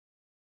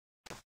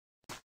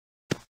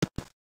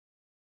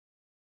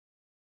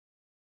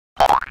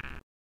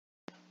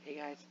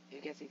guys,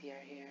 Ooocats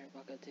TTR here.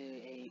 Welcome to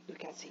a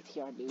Ooocats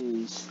TTR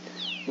news.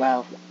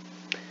 Well,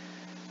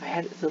 I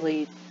had to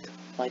delete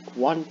like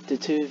two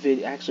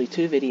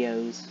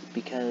videos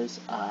because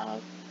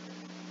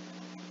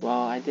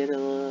well, I did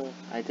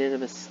a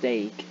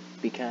mistake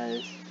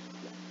because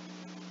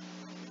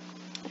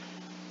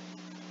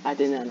I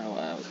didn't know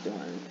what I was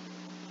doing.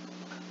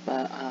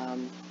 But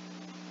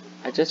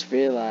I just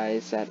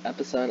realized that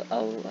episode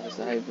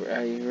 11,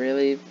 I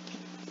really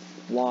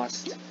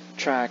lost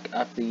track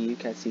of the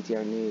Ooocats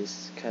TTR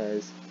news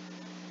because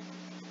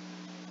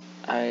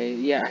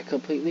I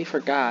completely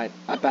forgot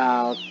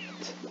about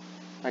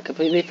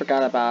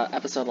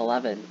episode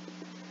 11.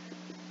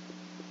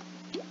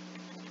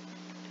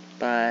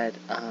 But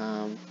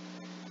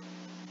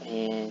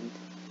and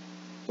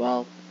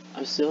well,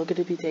 I'm still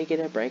gonna be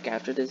taking a break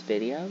after this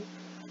video,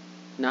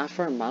 not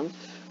for a month,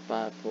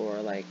 but for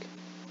like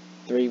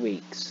 3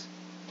 weeks.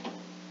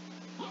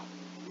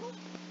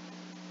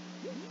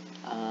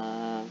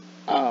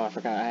 Oh, I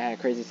forgot I had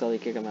Crazy Sully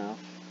kick him out.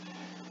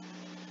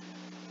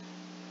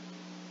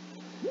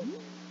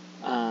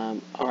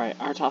 Alright,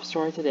 our top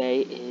story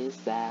today is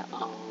that,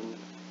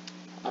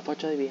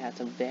 unfortunately we had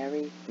some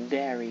very,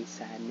 very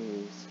sad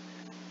news.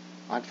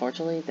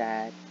 Unfortunately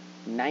that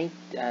there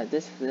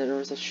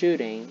was a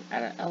shooting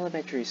at an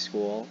elementary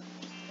school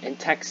in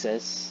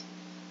Texas,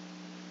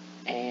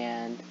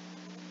 and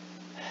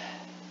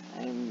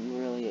a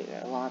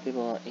lot of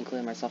people,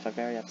 including myself, are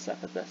very upset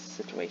with this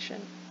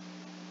situation.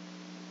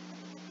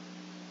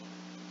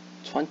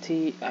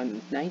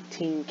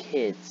 19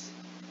 kids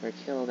were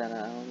killed at an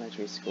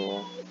elementary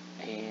school,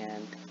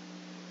 and,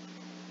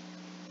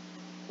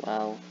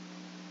 well,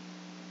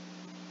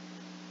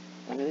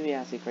 I'm going to be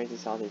asking Crazy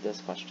Salty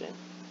this question.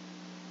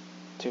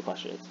 2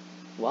 questions.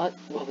 What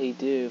will he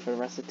do for the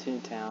rest of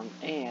Toontown,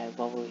 and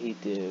what will he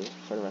do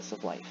for the rest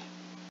of life?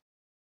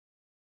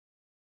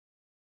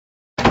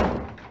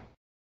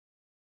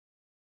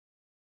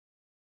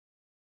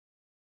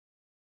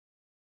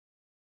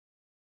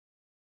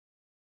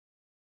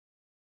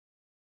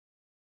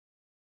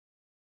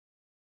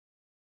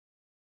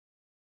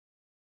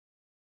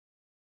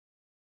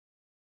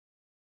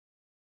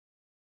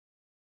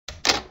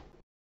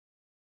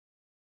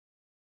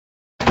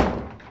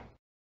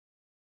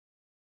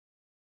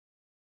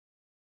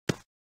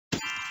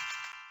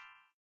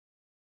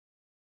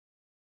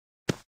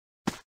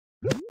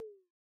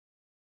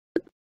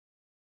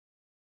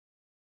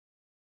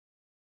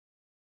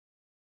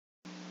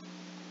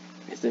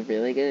 Is it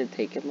really going to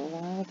take him a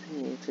while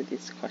to answer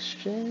this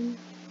question?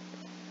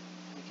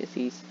 I guess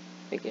he's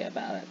thinking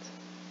about it.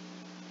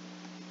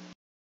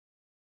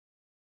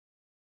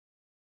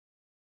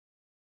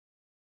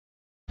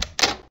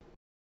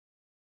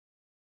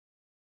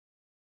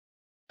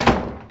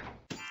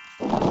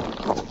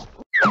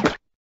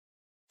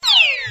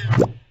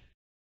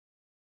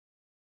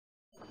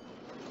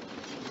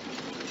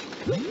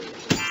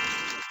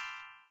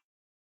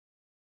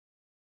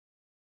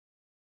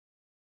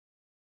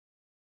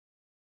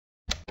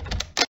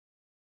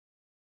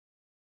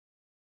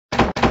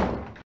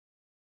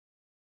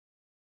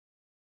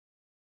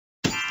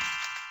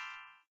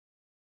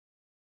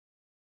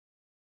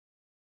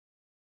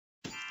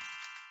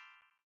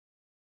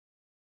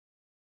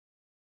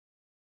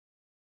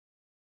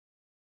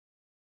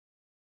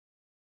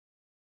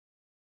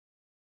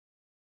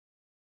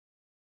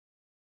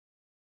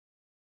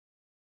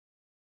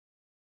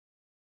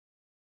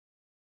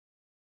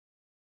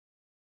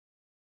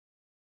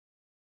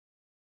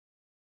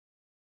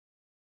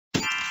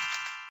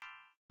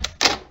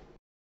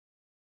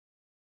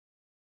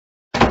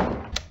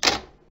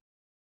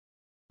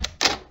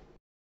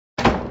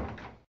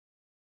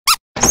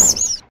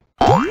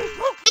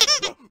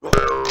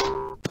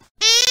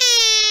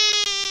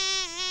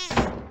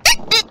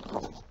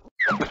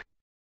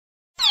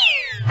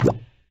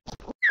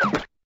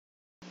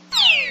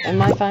 And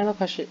my final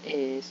question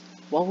is,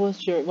 what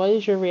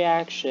is your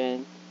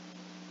reaction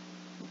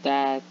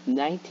that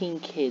 19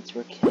 kids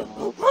were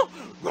killed?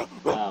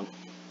 I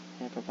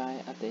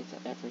provide updates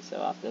every so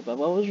often, but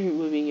would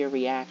be your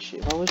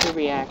reaction? What was your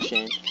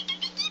reaction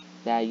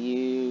that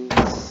you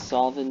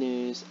saw the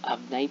news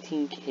of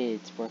 19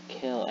 kids were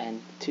killed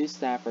and 2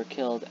 staff were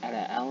killed at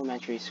an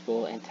elementary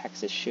school in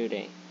Texas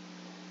shooting?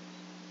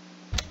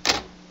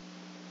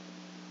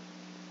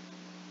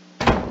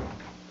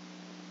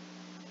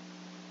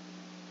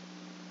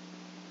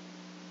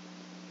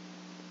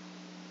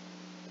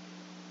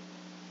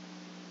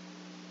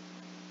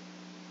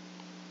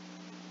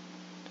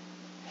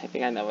 I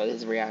think I know what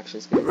his reaction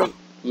is going to be.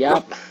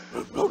 Yup.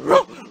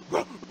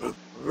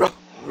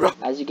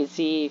 As you can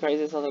see,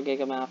 Crazy Little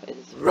Gigamouth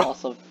is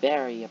also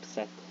very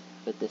upset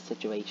with this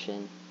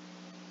situation.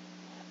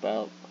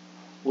 Well,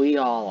 we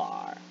all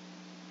are.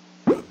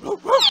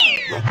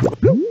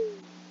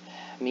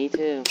 Me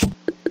too.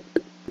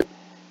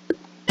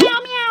 Meow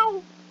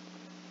meow.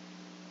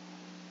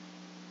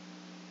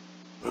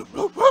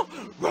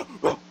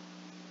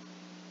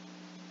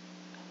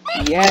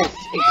 Yes.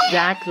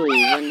 Exactly,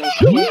 when those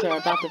kids are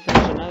about to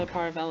finish another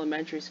part of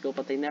elementary school,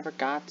 but they never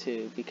got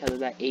to because of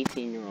that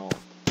 18-year-old.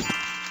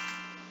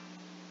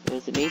 It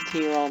was an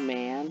 18-year-old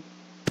man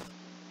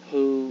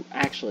who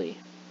actually...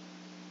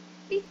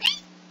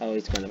 Oh,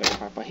 he's going to break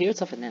apart, but here's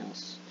something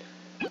else.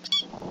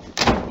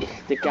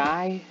 The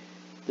guy,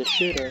 the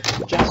shooter,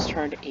 just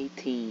turned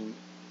 18,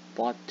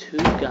 bought 2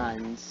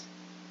 guns,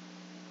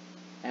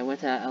 and went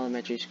to that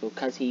elementary school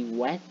because he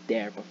went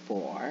there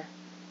before.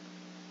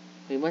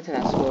 He went to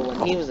that school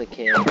when he was a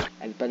kid,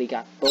 but he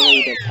got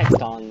bullied and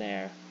picked on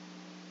there.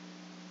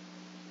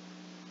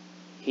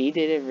 He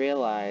didn't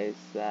realize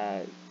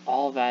that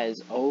all of that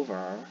is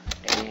over,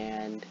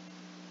 and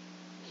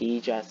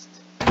he just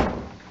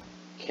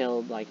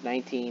killed like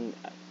 19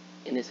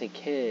 innocent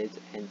kids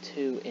and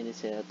 2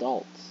 innocent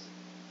adults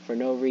for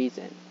no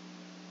reason,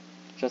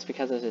 just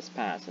because of his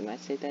past. And I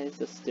say that is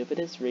the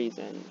stupidest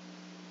reason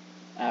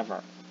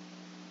ever.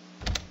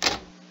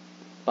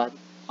 But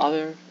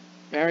other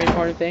very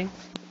important thing,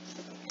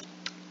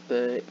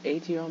 the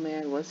 18-year-old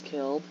man was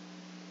killed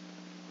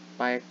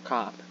by a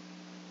cop,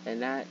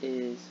 and that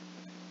is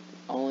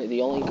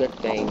the only good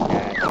thing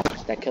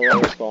that killer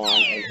was gone,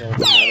 and he'll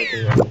never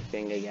do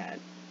anything again,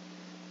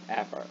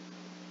 ever.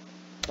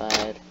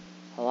 But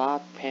a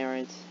lot of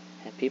parents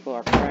and people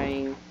are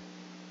praying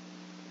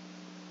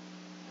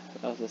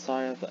of the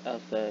sorry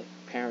of the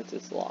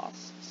parents'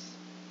 loss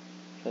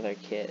for their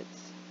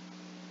kids.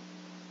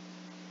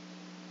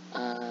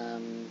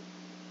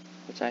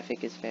 Which I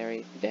think is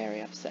very,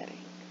 very upsetting.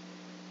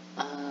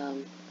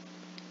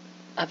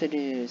 Other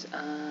news,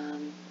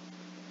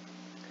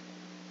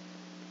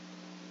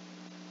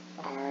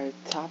 our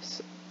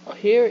tops,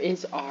 here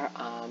is our,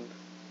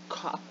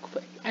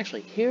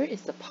 actually, here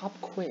is the pop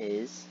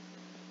quiz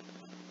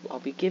I'll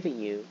be giving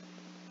you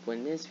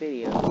when this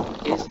video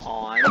is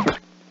on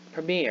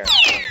premiere.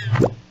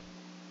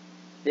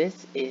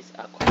 This is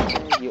a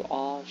question you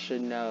all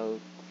should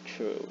know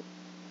true.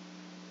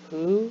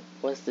 Who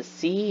was the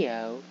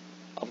CEO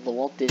of the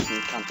Walt Disney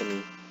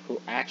Company,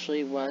 who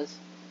actually was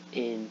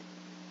in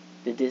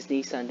the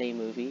Disney Sunday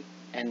movie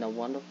and the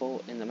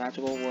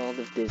magical world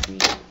of Disney?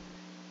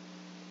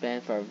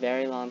 Been for a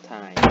very long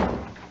time.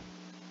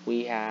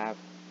 We have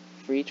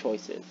 3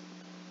 choices.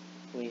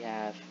 We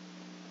have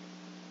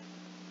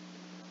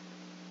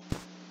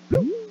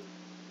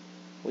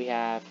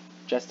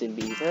Justin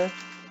Bieber,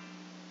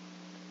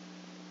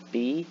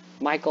 B,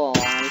 Michael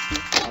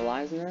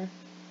Eisner,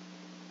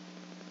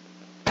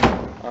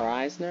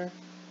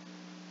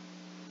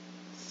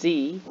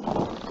 C,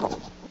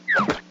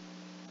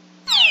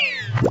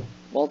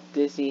 Walt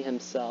Disney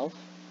himself,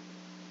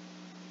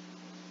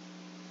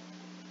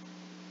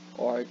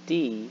 or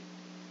D,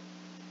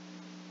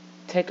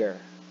 Tigger.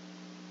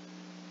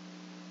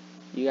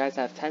 You guys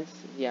have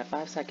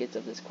 5 seconds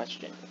of this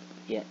question.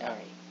 Yeah,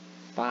 alright.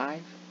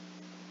 5,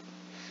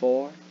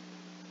 4,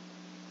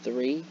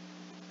 3,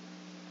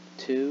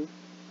 2,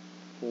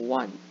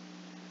 1.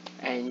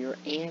 And your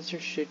answer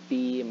should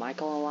be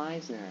Michael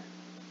Eisner.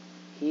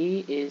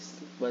 He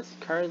was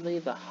currently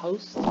the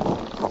host. He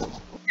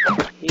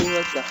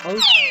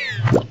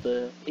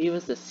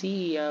was the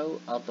CEO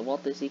of the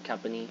Walt Disney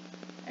Company,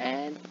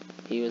 and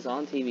he was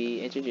on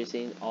TV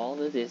introducing all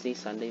the Disney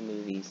Sunday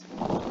movies,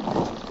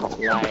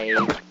 like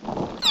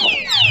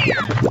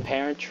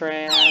Parent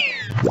Trap,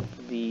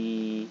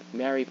 the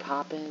Mary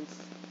Poppins,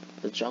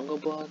 the Jungle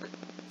Book,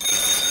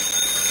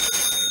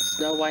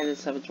 Snow White and the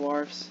 7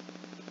 Dwarfs,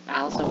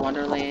 Alice in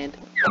Wonderland,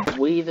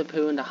 Winnie the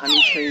Pooh and the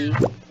Honey Tree,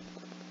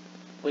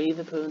 Winnie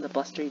the Pooh and the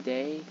Blustery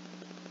Day,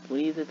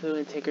 Winnie the Pooh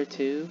and Tigger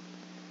 2,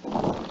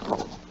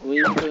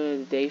 Winnie the Pooh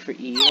and the Day for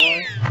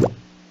Eeyore,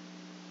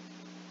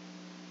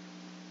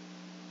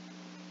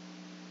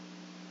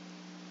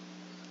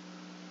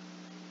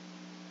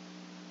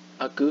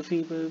 a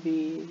Goofy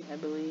movie, I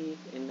believe,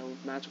 in the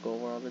magical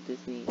world of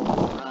Disney,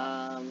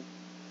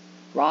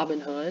 Robin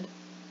Hood,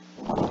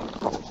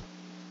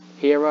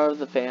 Hero of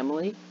the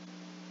Family,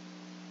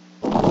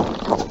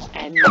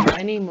 and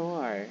many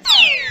more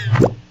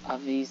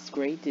of these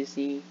great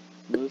Disney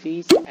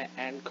movies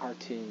and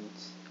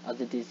cartoons of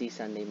the Disney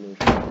Sunday movie.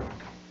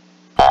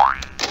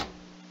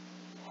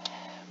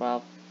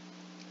 Well,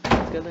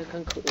 that's gonna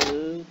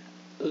conclude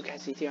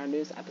Ooocats TTR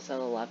News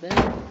episode 11.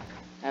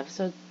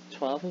 Episode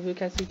 12 of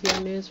Ooocats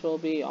TTR News will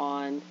be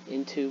on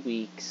in 2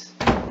 weeks.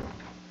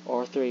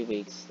 Or 3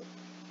 weeks.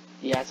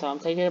 Yeah, so I'm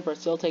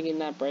still taking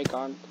that break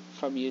from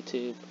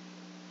YouTube,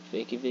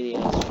 making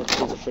videos for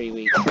 2 to 3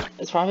 weeks.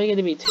 It's probably going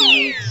to be 2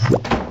 weeks,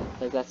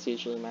 because that's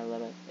usually my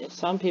limit. If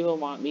some people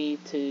want me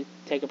to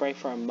take a break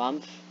for a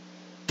month,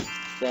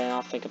 then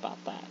I'll think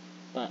about that.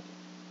 But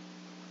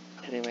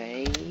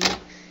anyway,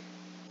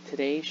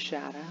 today's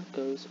shout out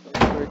goes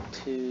over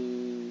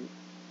to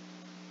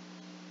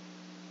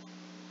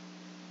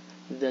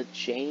the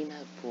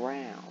Jana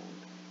Brown.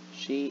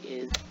 She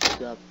is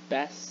the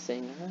best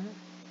singer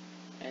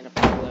and a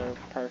popular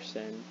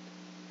person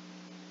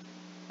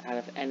out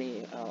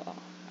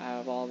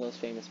of all those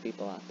famous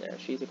people out there.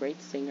 She's a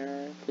great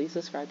singer. Please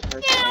subscribe to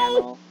her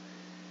channel.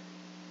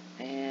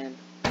 And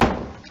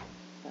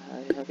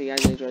I hope you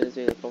guys enjoyed this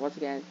video. But once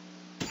again,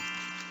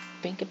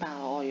 think about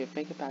all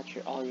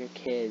your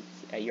kids,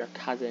 your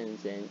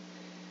cousins, and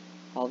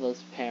all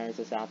those parents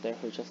that's out there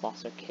who just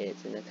lost their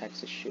kids in the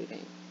Texas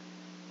shooting.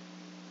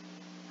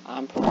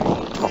 I'm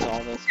praying for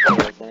all those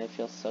kids, and I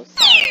feel so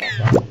sad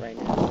about that right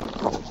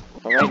now.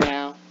 But right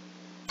now,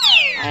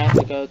 I have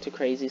to go to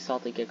Crazy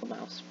Salty Giggle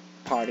Mouse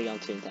party on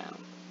Toontown.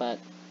 But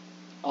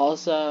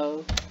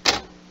also,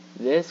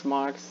 this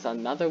marks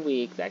another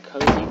week that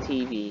Cozy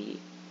TV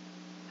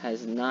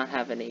has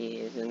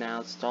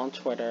announced on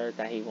Twitter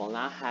that he will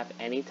not have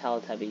any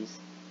Teletubbies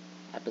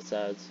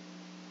episodes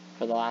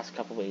for the last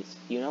couple weeks.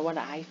 You know what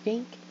I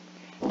think?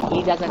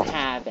 He doesn't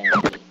have any.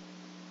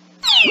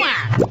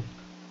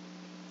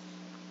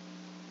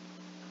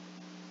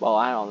 Well,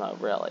 I don't know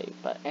really,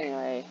 but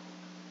anyway,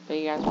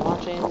 thank you guys for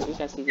watching.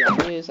 Ooocats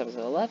TTR News,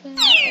 episode 11,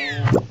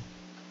 and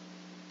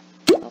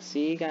I'll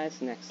see you guys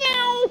next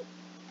time.